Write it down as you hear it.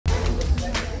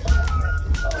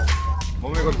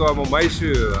め事はもう毎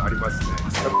週ありますね。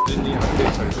殺人に発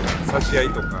展したりとか、差し合い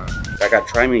とか。I got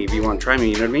try me if you want try me,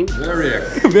 you know what I mean? Very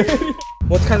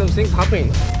What kind of thing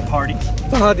happening? Party.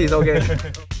 Party is okay.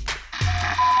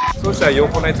 そうしたら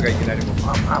横のやつがいきなりもう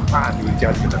パンパンパンって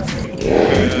打ち始めたんですよ。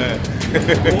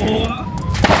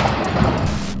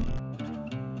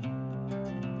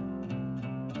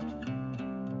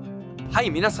はい、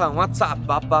皆さん、What's up?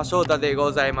 バッパーショータで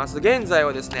ございます。現在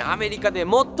はですね、アメリカで最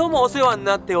もお世話に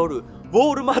なっておるウ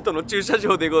ォールマートの駐車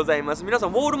場でございます。皆さ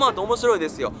ん、ウォールマート面白いで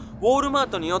すよ。ウォールマー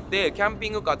トによってキャンピ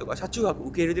ングカーとか車中泊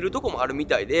受け入れてるとこもあるみ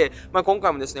たいで、今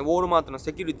回もですね、ウォールマートの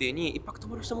セキュリティに一泊泊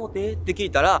まらしてもうてって聞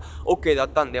いたら OK だっ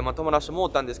たんで、泊まらしても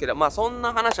うたんですけど、そん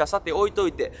な話はさて置いと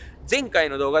いて、前回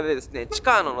の動画でですね、チ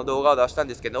カーノの動画を出したん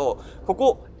ですけど、こ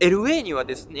こ LA には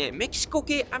ですね、メキシコ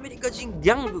系アメリカ人ギ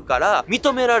ャングから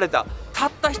認められたた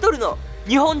った一人の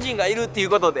日本人がいるっていう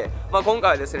ことで、今回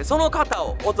はですね、その方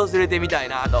を訪れてみたい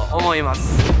なと思いま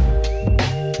す。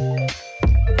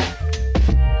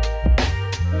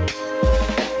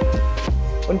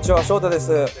こんにちは、翔太で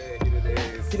す。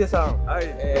ヒデさん、は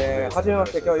じめま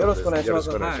して、今日よろしくお願いします。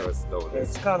チ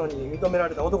カーノに認めら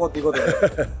れた男ということ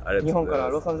で、日本から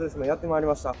ロサンゼルスまでやってまいり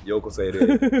ました。ようこそ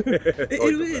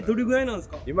LA。LA どれぐらいなんです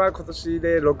か？今年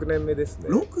で6年目ですね。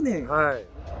6年？はい。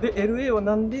で、LA は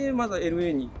なんでまだ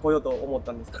LA に来ようと思っ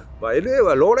たんですか？LA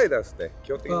はローライダーですね。基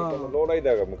本的にこのローライ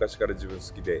ダーが昔から自分好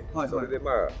きで、それで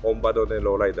本場のね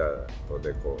ローライダーと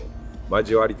でこう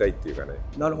交わりたいっていうかね。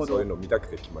なるほど。そういうのを見たく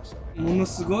て来ましたね。もの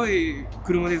すごい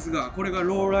車ですが、これが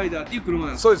ローライダーっていう車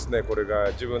なんですか？そうですね。これが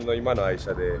自分の今の愛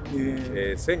車で、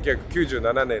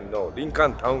1997年のリンカー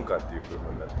ンタウンカーっていう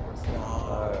車になってます。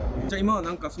じゃあ今は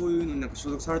なんかそういうのになんか所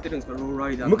属されてるんですか？ロー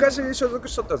ライダー。昔所属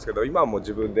しとったんですけど、今はもう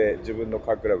自分で自分の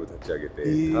カークラブ立ち上げて、カ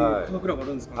ークラブあ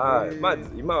るんですか？はい。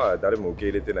今は誰も受け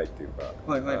入れてないっていうか、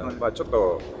ちょっ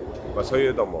とそうい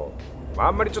うのも。あ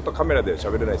んまりちょっとカメラで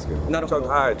喋れないですけど、なるほど。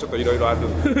はい、ちょっといろいろある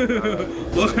んで。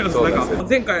わかります。なんか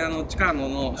前回チカーノ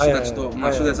の人たちと取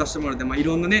材させてもらって、い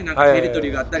ろんなねなんかやり取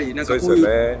りがあったり、なんかこうい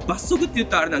う罰則って言っ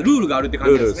たらあれなルールがあるって感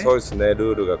じですね。そうですね。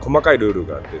ルールが細かいルール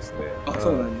があってですね。あ、そ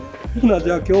うなんです。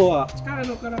じゃあ今日はチカー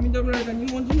ノから認められた日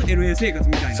本人の LA 生活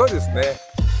みたいな。そうですね。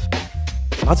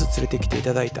まず連れてきてい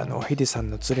ただいたのはヒデさん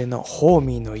の連れのホー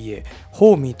ミーの家。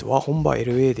ホーミーとは本場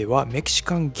LA ではメキシ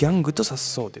カンギャングと指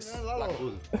すそうです。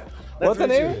What's your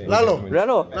name? Lalo.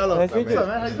 Nice to meet you.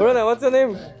 Brother, what's your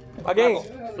name? Again?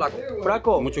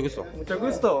 Flaco. Mucho gusto. Mucho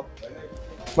gusto.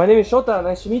 My name is Shota.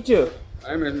 Nice to meet you.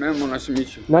 I'm Memo. Nice to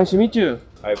meet you. Nice to meet you.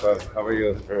 Hi, boss. How are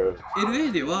you?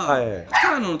 LA ではチ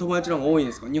カーノの友達の方が多いん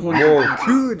ですか？日本人。もう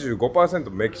 95%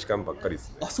 メキシカンばっかりです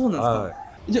ね。あ、そうなんですか。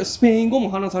じゃあスペイン語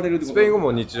も話されるってこと？スペイン語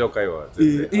も日常会話。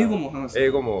英語も話す。英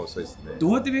語もそうですね。ど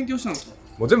うやって勉強したんですか？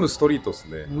もう全部ストリートです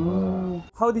ね。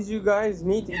How did you guys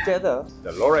meet each other?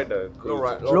 The lowrider.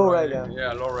 Lowrider.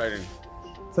 Yeah, low riding.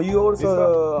 So you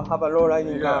also have a low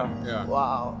riding car? Yeah.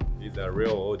 Wow. These are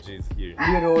real OGs here.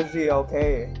 Real OG,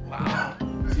 okay. Wow.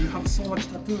 So you have so much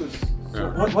tattoos.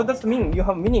 So what does it mean? You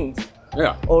have meanings?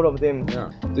 Yeah. All of them. Yeah.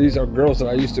 These are girls that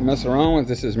I used to mess around with.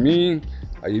 This is me.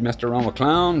 I messed around with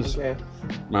clowns. Okay.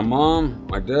 My mom,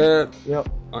 my dad. Yep.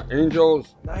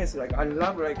 Angels. Nice. Like I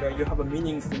love you have a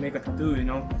meanings to make a tattoo. You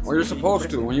know. Well, you're supposed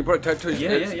to. When you put a tattoo,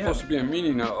 it's supposed to be a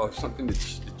meaning of something that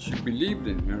you believed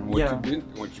in. You know,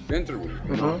 what you've been through.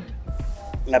 You know?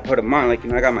 I put them on, like,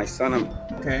 I got my son.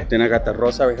 Okay. Then I got the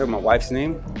rosa right here, my wife's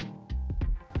name.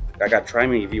 I got try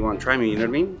me if you want to try me, you know what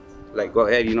I mean? Like, go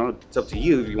ahead, you know, it's up to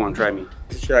you if you want to try me.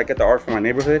 Should I get the art from my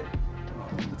neighborhood?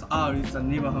 It's art, it's a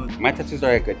neighborhood. My tattoos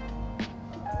are like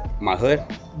my hood,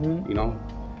 you know?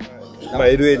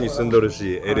 LA に住んどる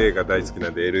し、LA が大好きな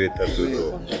んで LA タトゥ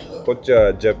ーと、こっち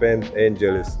はジャパンエンジ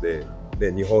ェルスで、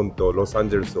日本とロサン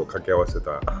ゼルスを掛け合わせ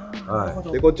た。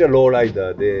で、こっちはローライ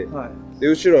ダーで、で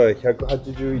後ろは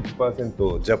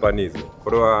 181% ジャパニーズ。こ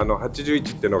れは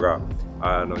81っていうのが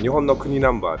日本の国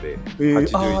ナンバーで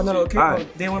81。ああ、なるほど。結構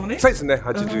電話のね。そうですね、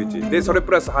81。で、それ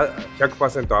プラス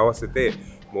 100% 合わせて、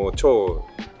もう超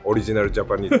オリジナルジャ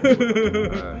パニー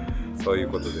ズ。そういう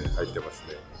ことで入ってます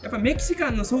ね。やっぱメキシ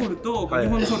カンのソウルと日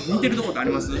本のソウルって似てるところってあ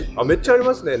ります？めっちゃあり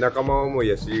ますね。仲間思い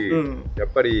やし、やっ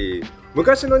ぱり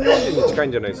昔の日本人に近い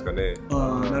んじゃないですかね。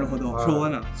ああ、なるほど。昭和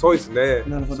な。そうですね。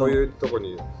なるほど。そういうとこ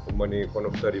にほんまにこ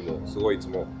の2人もすごいいつ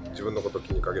も自分のこと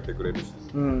気にかけてくれるし、やっ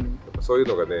ぱそういう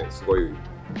のがねすごい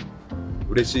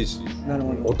嬉しいし、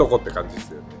男って感じです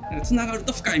よね。つながる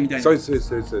と深いみたいな。そうです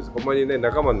そうですそうです。ほんまにね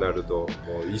仲間になると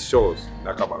もう一生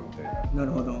仲間みたいな。な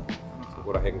るほど。そ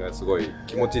こら辺がすごい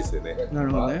気持ちいいですよね。なる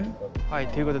ほどね。はい、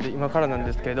ということで今からなん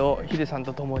ですけど、ヒデさん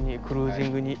と共にクルージ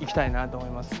ングに行きたいなと思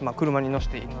います。車に乗せ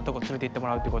ていろんなとこ連れて行っても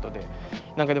らうということで、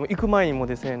なんかでも行く前にも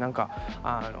ですね、なんか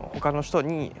他の人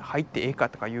に入ってええか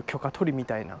とかいう許可取りみ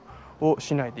たいなを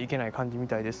しないといけない感じみ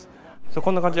たいです。こ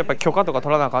んな感じでやっぱり許可とか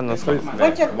取らなあかんのですか？そうです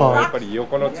ね。やっぱり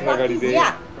横のつながりで、やっ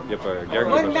ぱギャング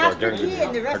の人はギャングに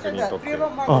確認取って、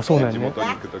あ、そうなんやね。地元に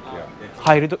行くときは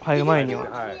入る前には。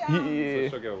はい。そうい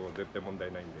う時はもう絶対問題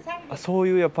ないんで。そう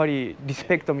いうやっぱりリス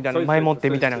ペクトみたいな前もって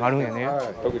みたいなのがあるんやね。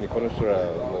特にこの人ら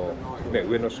もね、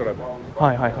上の人らで、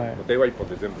はいはいはい。電話一本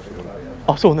で全部してるんで。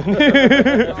あ、そうなん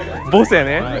ね。ボスや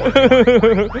ね。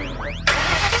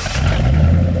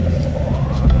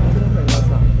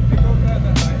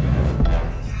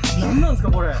なんなんです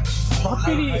かこれ。バッ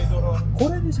テリーこ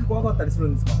れで車高上がったりする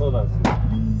んですか？そうなんです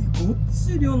よ。ごっ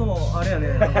つい量のあれやね。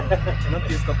なんていうん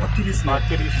ですか、バッテリーですね。バッ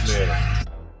テリーですね。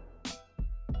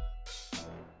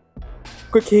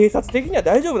これ警察的には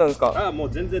大丈夫なんですか？ああ、もう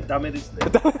全然ダメですね。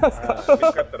ダメなんですか？見つか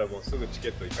ったらもうすぐチケ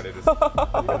ット行かれるっす。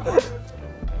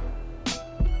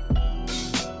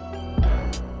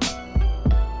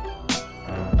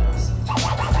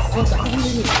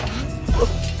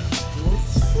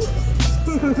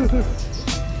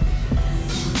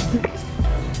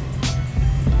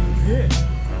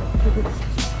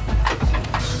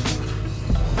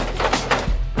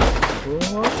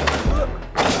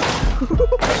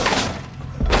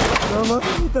生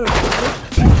みたいな。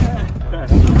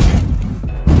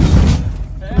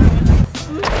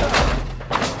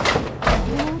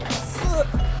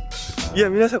いや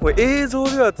皆さんこれ映像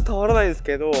では伝わらないです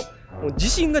けど、もう地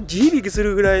震が地響きす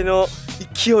るぐらいの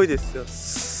勢いですよ。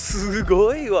す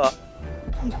ごいわ。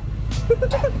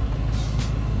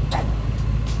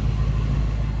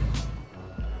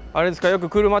あれですか、よく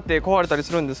車って壊れたり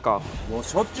するんですか？もう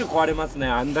しょっちゅう壊れますね。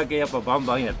あんだけやっぱバン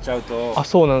バンやっちゃうと。あ、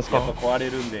そうなんですか。やっぱ壊れ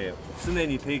るんで、常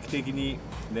に定期的に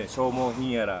ね、消耗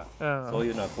品やら、そう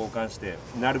いうのは交換して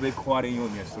なるべく壊れんよう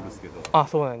にはするんですけど。あ、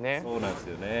そうなんね。そうなんです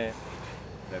よね。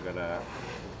だから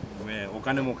ね、お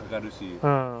金もかかるし、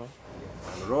ロ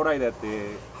ーライダーって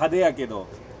派手やけど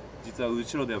実は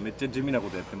後ろではめっちゃ地味なこ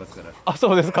とやってますから。あ、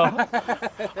そうですか。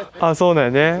あ、そうな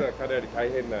んやね。実はかなり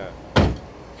大変な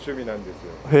趣味なんです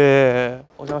よ。へえ。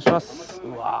お邪魔します。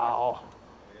うわお。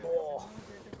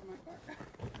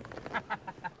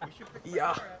い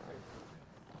や。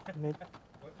めっ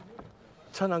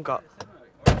ちゃなんか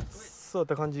そういっ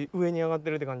た感じ、上に上がって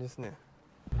るって感じですね。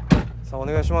さあお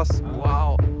願いします。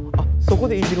わお。あ、そこ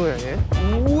でいじるんやね。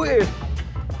うえ。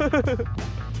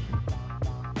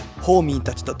ホーミー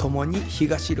たちと共に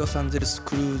東ロサンゼルス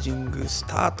クルージングス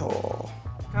タート。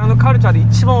カルチャーで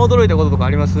一番驚いたこととか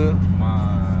あります？ま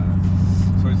あ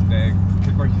そうですね。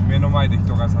結構目の前で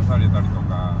人が刺されたりと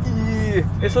か。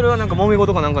それはなんか揉め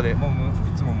事かなんかで？もうい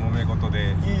つも揉め事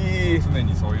で、常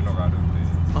にそういうのがある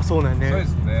んで。あ、そうなんやね。そうで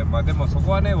すね。まあでもそ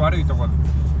こはね、悪いとこ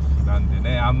なんで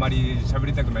ね、あんまり喋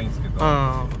りたくないんですけど。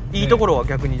いいところは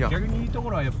逆にじゃあ。逆にいいとこ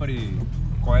ろはやっぱり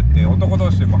こうやって男同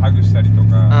士でもハグしたりと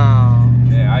か、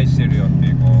ね、愛してるよっ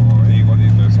てこう英語で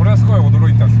言うと、それはすごい驚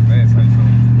いたんですね、最初。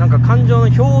なんか感情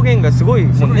の表現がすごい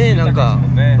もんね、なんか。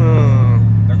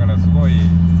だからすごい、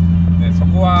ね、そ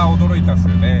こは驚いたっす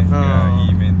よね。い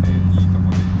い面で、いいとこ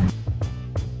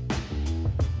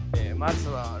で。まず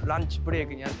はランチブレイ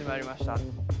クにやってまいりました。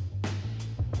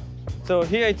So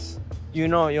here it's, you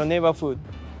know your neighbor food.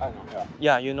 I know, Yeah,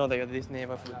 yeah. you know that this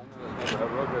neighbor food.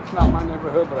 It's not my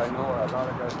neighborhood, but I know a lot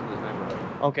of guys in this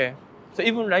neighborhood. Okay. So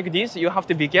even like this, you have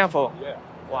to be careful. Yeah.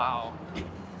 Wow.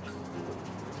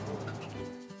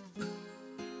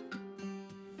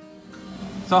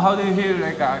 So how do you feel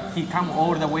like he come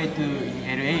all the way to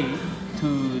LA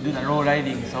to do the road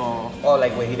riding? So. Oh,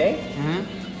 like Hide?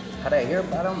 How did I hear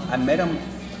about him? I met him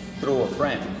through a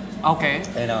friend. Okay.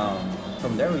 And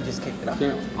from there we just kicked it up.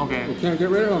 Okay. We can't get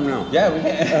rid of him now. Yeah, we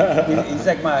can. He's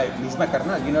like he's my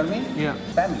carnal, you know what I mean? Yeah.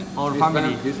 Family. All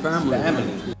family. His family.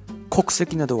 Family. 国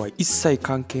籍などは一切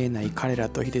関係ない彼ら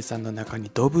とヒデさんの中に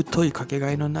どぶといかけ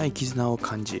がえのない絆を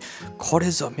感じ、こ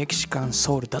れぞメキシカン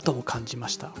ソウルだとも感じま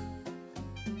した。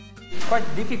Quite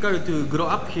difficult to grow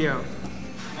up here.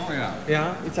 Oh yeah.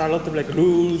 Yeah, it's a lot of like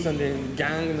rules and then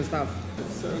gang and stuff.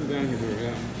 It's 7 gangs here,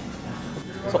 yeah.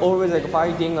 So always like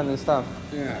fighting and stuff.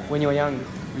 Yeah. When you were young.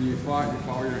 When you fight, you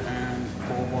follow your hands,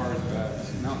 pull bars,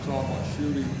 bats. Now it's all about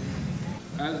shooting.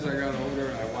 As I got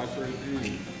older, I watched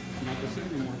everything. It's not the same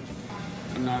anymore.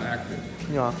 I'm not active.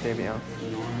 You're active, yeah.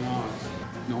 No, I'm not.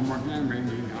 No more gang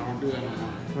banging. I don't do that no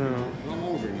more. I'm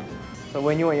older now. So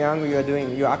when you were young,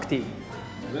 you're active.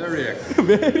 Very active.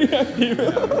 Very active.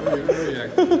 Yeah, very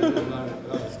active. I did a lot of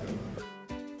stuff.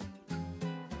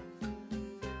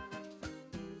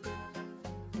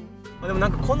 な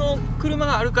んかこの車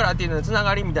があるからっていうのでつな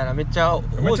がりみたいなめっちゃ多いで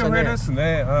すよね。めっちゃ上です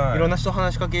ね。はい。いろんな人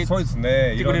話しかけてくれ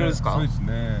るんですか？そうです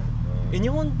ね。日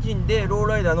本人でロー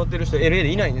ライダー乗ってる人 LA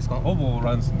でいないんですか？ほぼお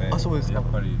らんですね。あ、そうですか。やっ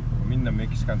ぱりみんなメ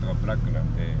キシカンとかブラックな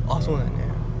んで。あ、そうだよね。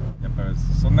やっぱり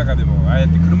その中でもああやっ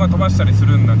て車飛ばしたりす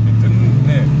るんなんて全然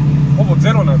ね、ほぼ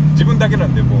ゼロなん自分だけな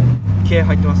んでもう気合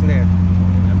入ってますね。やっ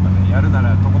ぱね、やるな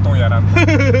らとことんやらんとそう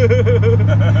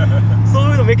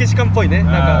いうのメキシカンっぽいね。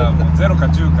なんかもうゼロか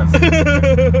10かゼ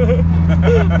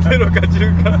ロか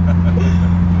10か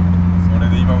それ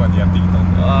で今までやってきた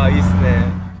んで。ああ、いいっす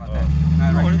ね。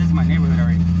This is my neighborhood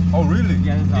already. Oh really?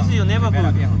 Yeah, This is your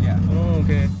neighborhood? Yeah. Oh,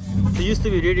 okay. It used to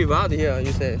be really bad here,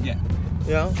 you say? Yeah.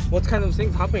 Yeah? What kind of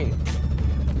things happening?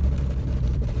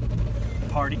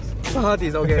 Parties.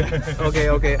 Parties, okay. Okay,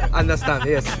 okay. Understand,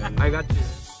 yes. I got you.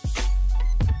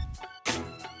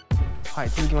 はい、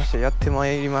続きましてやってま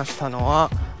いりましたのは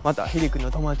またヒデ君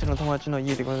の友達の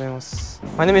家でございます。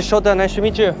My name is Shota, nice to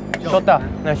meet you. Shota,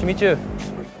 nice to meet you.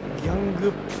 ギャン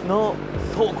グの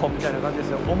倉庫みたいな感じです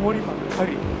よ。おもりばっか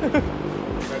り。全部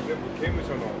刑務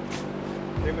所の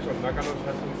中の写真ですね。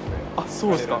あ、そ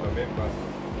うですか。彼らのメンバー。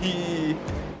いい。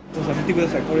どうぞ見てくだ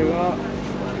さい。これが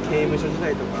刑務所時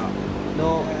代とか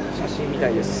の写真みた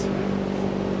いです。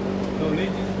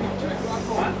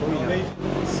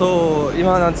そう、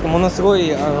今なんですか、ものすごい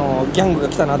ギャングが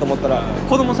来たなと思ったら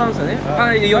子供さんですよね。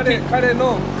はい、彼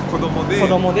の子供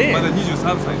でまだ23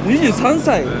歳。23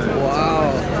歳。わ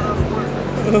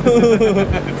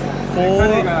お。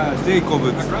彼がジェイコブ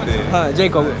っつって、はい、ジェ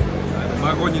イコブ。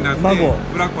孫になってフ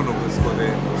ランコの息子で。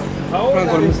フラン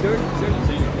コの息子。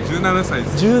17歳で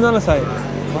す。17歳。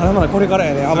まだまだこれから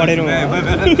やね、暴れるのは。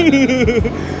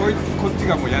こっち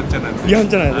がもうやんちゃなんで。やん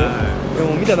ちゃなんやね。で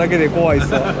も見ただけで怖いっ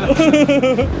すわ。こう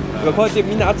やって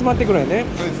みんな集まってくるんやね。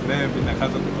そうですね。みんな家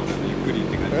族とゆっくりっ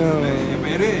て感じですね。やっぱ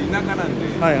LA 田舎なんで、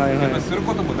やっぱする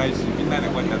こともないし、みんなで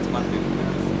こうやって集まってる。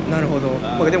なるほど。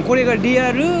でもこれがリ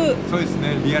アル。そうです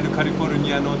ね。リアルカリフォル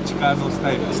ニアのチカーノス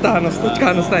タイル。チカーノ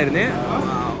スタイルね。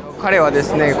彼はで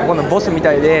すね、ここのボスみ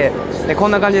たいで、こ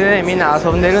んな感じでね、みんな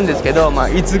遊んでるんですけど、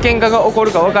いつ喧嘩が起こ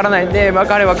るかわからないんで、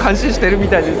彼は監視してるみ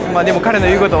たいです。でも彼の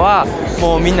言うことは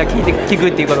もうみんな聞く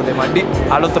っていうことで、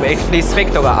あるとリスペ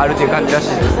クトがあるという感じらしい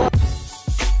です。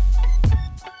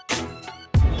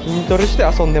筋トレして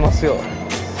遊んでますよ。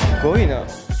すごいな。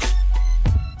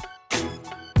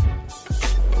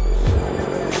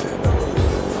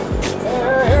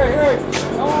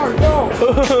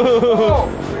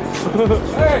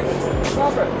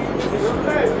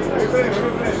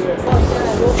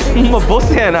もうボ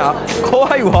スやな、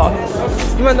怖いわ。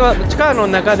今のチカーの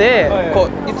中でこ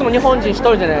ういつも日本人一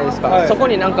人じゃないですか、そこ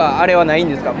になんかあれはないん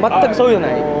ですか？全くそういうの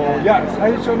ない。いや、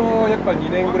最初のやっぱ2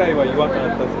年ぐらいは違和感あ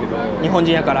ったんですけど、日本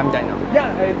人やからみたいな。いや、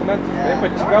なんていうんですか、やっぱ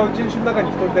り違う人種の中に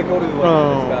一人だけおるわけ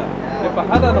ですが、やっぱ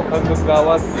肌の感覚が合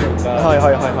わずというか、やっ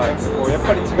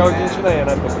ぱり違う人種なんや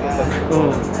なと思ったんですけ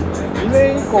ど、2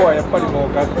年以降はやっぱりも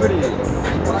うがっつり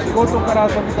仕事から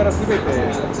遊びから全て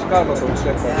チカーノと一緒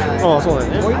やったんで、もう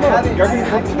今は逆に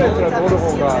こっちのやつら通る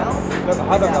方がなんか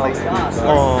肌が合うっていうか、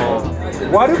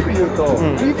悪く言うと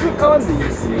気使わんでいい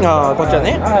っていう。ああ、こっちは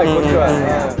ね。はい、こっちは。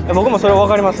僕もそれ分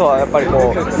かりますわ、やっぱりこう。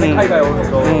海外おる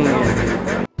と。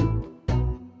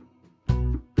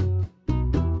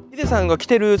ヒデさんが着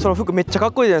てるその服めっちゃか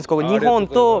っこいいじゃないですか。日本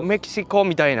とメキシコ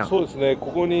みたいな。そうですね。こ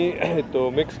こに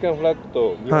メキシカンフラッグ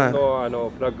と日本の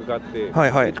フラッグがあって、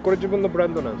これ自分のブラ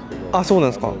ンドなんですけど。あ、そうなん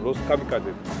ですか。ロスカミカ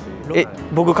ゼって。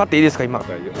僕買っていいですか今？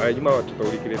今はちょっと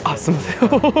売り切れて。あ、すみませ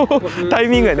ん。タイ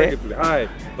ミングやね。はい。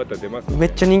また出ます。め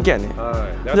っちゃ人気やね。は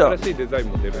い。新しいデザイン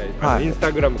も出ない。インス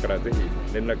タグラムからぜひ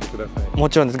連絡ください。も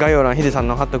ちろんです。概要欄ヒデさん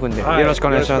の貼っとくんでよろしく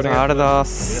お願いします。ありがとうございま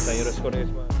す。皆さんよろしくお願い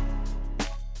します。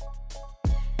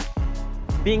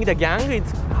Being the gang,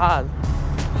 it's hard.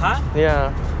 Huh?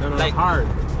 Yeah. Like hard.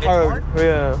 Hard.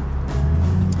 Yeah.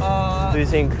 Do you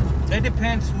think? It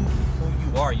depends who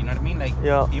you are. You know what I mean? Like,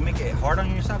 you make it hard on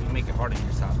yourself. You make it hard on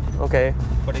yourself. Okay.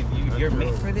 But if you're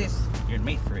made for this, you're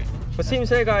made for it. But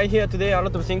seems like I hear today a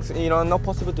lot of things. Not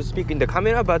possible to speak in the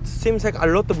camera, but seems like a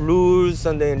lot of rules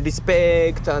and then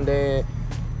respect and then,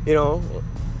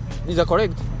 is that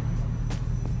correct?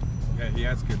 Yeah, he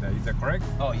asked you that. Is that correct?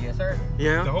 Oh yes, sir.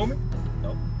 Yeah. The homie?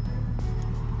 No.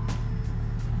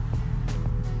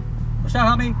 What's up,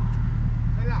 homie?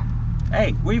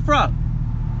 Hey, where you from?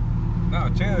 No,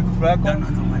 chill. Flaco.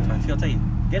 No, my friend. He'll tell you.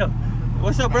 Get up.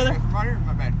 What's up, brother? My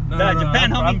bad. No,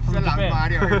 Japan, homie. I'm from Japan.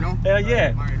 Hell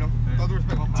yeah.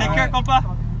 Take care, compa.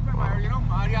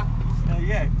 Hell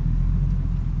yeah.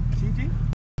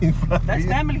 That's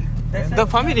family. The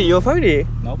family, your family?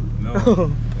 Nope.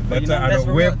 No.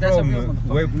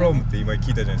 Where from って今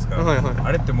聞いたじゃないですか。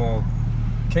あれってもう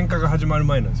喧嘩が始まる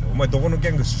前なんですよ。お前どこのギ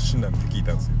ャング出身なんて聞い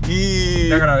たんです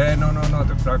よ。だからノーノーノーっ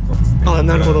てフラッグをつって。あ、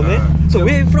なるほどね。そう、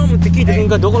Where from って聞いた瞬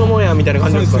間どこのもんやみたいな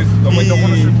感じですか。お前ど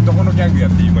このギャングや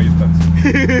って今言ったん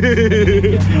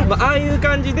ですよ。まあ、ああいう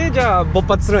感じでじゃあ勃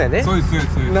発するんやね。そうです。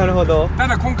なるほど。た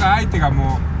だ今回相手が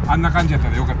もうあんな感じやった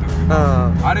らよかったですけど、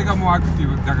あれがもうアクティ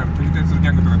ブだから敵対するギ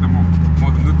ャングとかでもう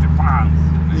塗ってバーン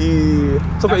ですよ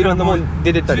ね。そこいろんなもん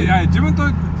出てったり。自分と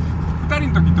2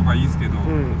人の時とかいいですけど、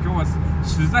今日は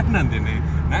取材なんでね、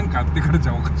なんかあってからじ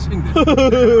ゃおかしいんでここ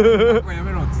や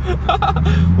めろっつって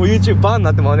もう YouTube バーンに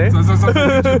なってもね。そう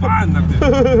YouTube バーンになって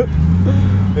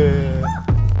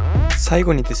最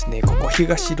後にですね、ここ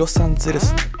東ロサンゼル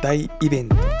スの大イベン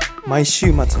ト、毎週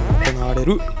末に行われ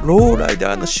るローライ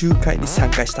ダーの集会に参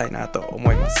加したいなと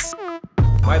思います。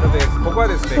毎度です。ここは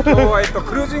ですね、今日は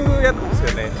クルージングやったんです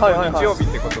よね。日曜日っ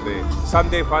てことでサン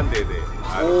デーファンデーでク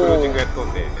ルージングやっと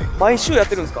んで、毎週やっ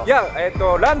てるんですか。いや、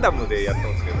ランダムでやったん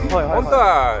ですけど、本当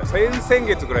は先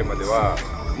月ぐらいまでは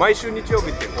毎週日曜日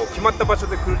ってこう決まった場所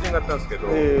でクルージングやったんですけど、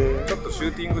ちょっとシュ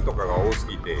ーティングとかが多す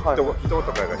ぎて、人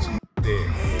とかが死んで、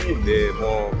で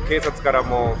もう警察から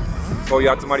もそう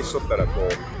いう集まりしとったらこ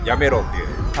うやめろっていうな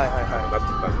って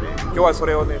たんで、今日はそ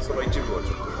れをね、その一部を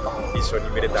ちょっと一緒に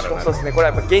見れたらな。そうですね、これ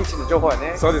はやっぱ現地の情報や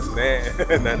ね。そうですね。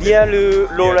リアル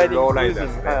ローライダー。ローライダー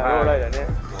ですね。ローライダーね。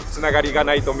つながりが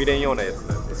ないと見れんようなやつ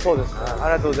なんで。そうですね。あり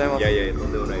がとうございます。いやと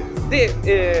んでもないです。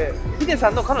で、ヒデさ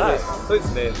んの彼女ですか。そうで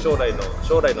すね。将来の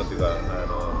っていうか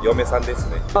嫁さんです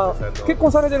ね。結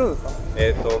婚されてるん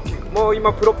ですか。もう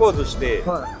今プロポーズして。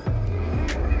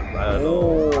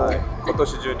今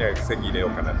年中には籍入れよう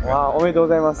かなと。おめでとうご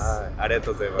ざいます。ありがと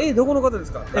うございます。どこの方で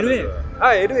すか。LA。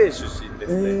LA 出身で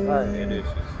すね。LA 出身で。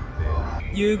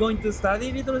You going to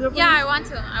study little Japanese? Yeah, I want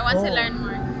to learn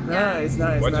more. Nice.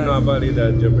 What you know about it,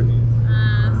 Japanese?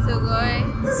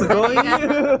 すごい。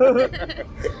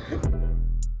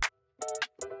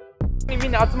み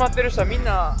んな集まってる人はみん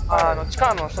なチカ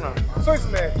ーノの人なの。そうです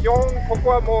ね。基本ここ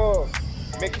はも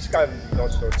うメキシカンの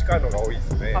人、チカーノが多いで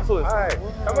すね。そうです。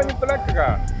たまにブラック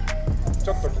がち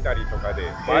ょっと来たりとかで、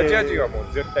アジア人はもう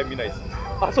絶対見ないですね。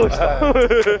そうでした。一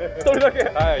人だけ。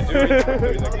はい、11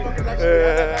人だ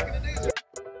け。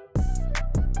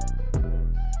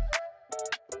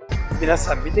皆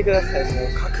さん見てください。もう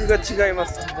格が違いま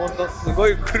す。ものすご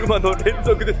い車の連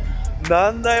続です。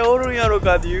何台おるんやろ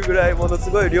かっていうぐらいものす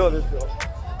ごい量ですよ。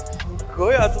す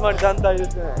ごい集まり団体で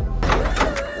すね。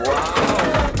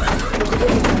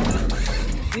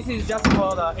This is just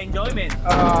for the enjoyment.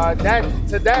 Dance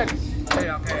to dance.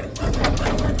 Okay.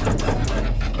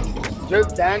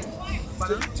 Just dance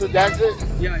to dance it.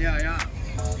 Yeah.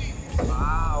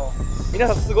 Wow. 皆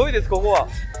さんすごいです、ここは。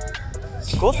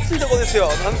ごっついとこですよ。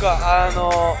なんか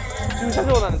駐車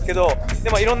場なんですけど、で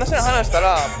もいろんな人に話した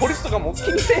らポリスとかも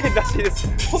気にせえへんらしいです。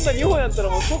こんな日本やったら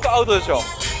もう即アウトでしょ。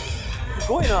す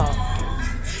ごいな。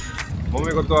揉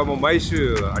め事はもう毎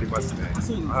週ありますね。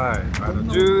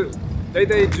だい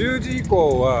たい10時以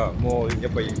降はもうや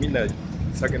っぱりみんな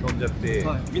酒飲んじゃって、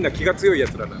みんな気が強いや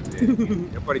つらなんで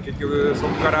やっぱり結局そ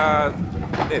こから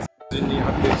ね殺人に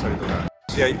発展したりとか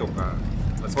試合とか、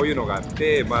そういうのがあっ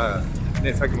て、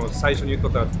さっきも最初に言っと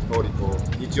った通りこう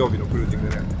日曜日のクルージング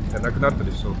じゃなくなった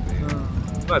りしとっ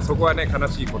て、そこはね悲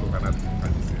しいことかなっていう感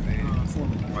じですよね。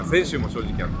先週も正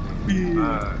直あって、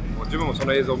もう自分もそ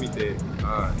の映像を見て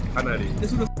かなり。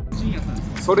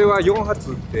それは4発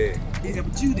撃って、やっ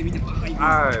ぱ銃で見てももう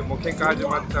喧嘩始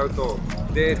まっちゃうと、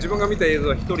で自分が見た映像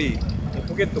は1人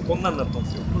ポケットこんなんなったんで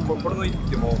すよ。これの言っ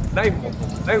てもナイフ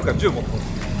か銃持ったんです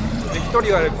よ。で1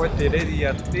人はこうやってレディー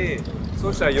やって、そ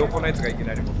うしたら横のやつがいき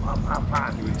なりもうパン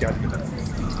って撃ち始めたんです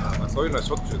よ。そういうのは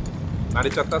しょっちゅう慣れ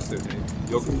ちゃったっすよね。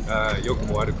よく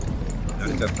も悪くも慣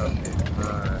れちゃったんで。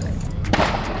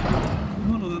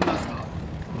今の何なんですか。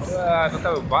これは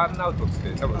多分バーンアウトっつって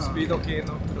多分スピード系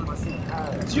の車です。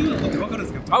銃の音って分かる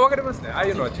んですか。分かりますね。ああ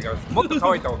いうのは違うんです。もっと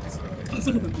乾いた音するんで。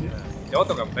そうなんですね。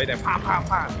音が大体パンっ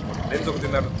て連続で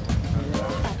なる。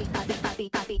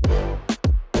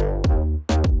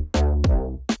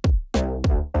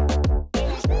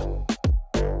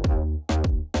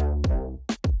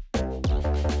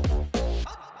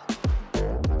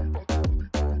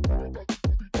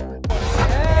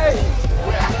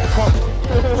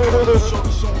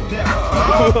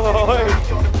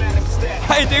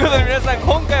はい、ということで皆さん、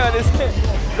今回はですね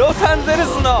ロサンゼル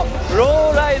スの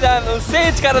ローライダーの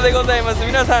聖地からでございます。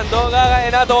皆さん動画がえ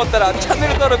えなと思ったらチャンネ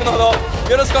ル登録のほど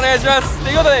よろしくお願いします。と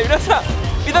いうことで皆さん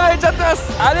いただいちゃってま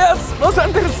す。ありがとうございます。ロサ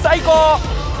ンゼルス最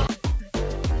高。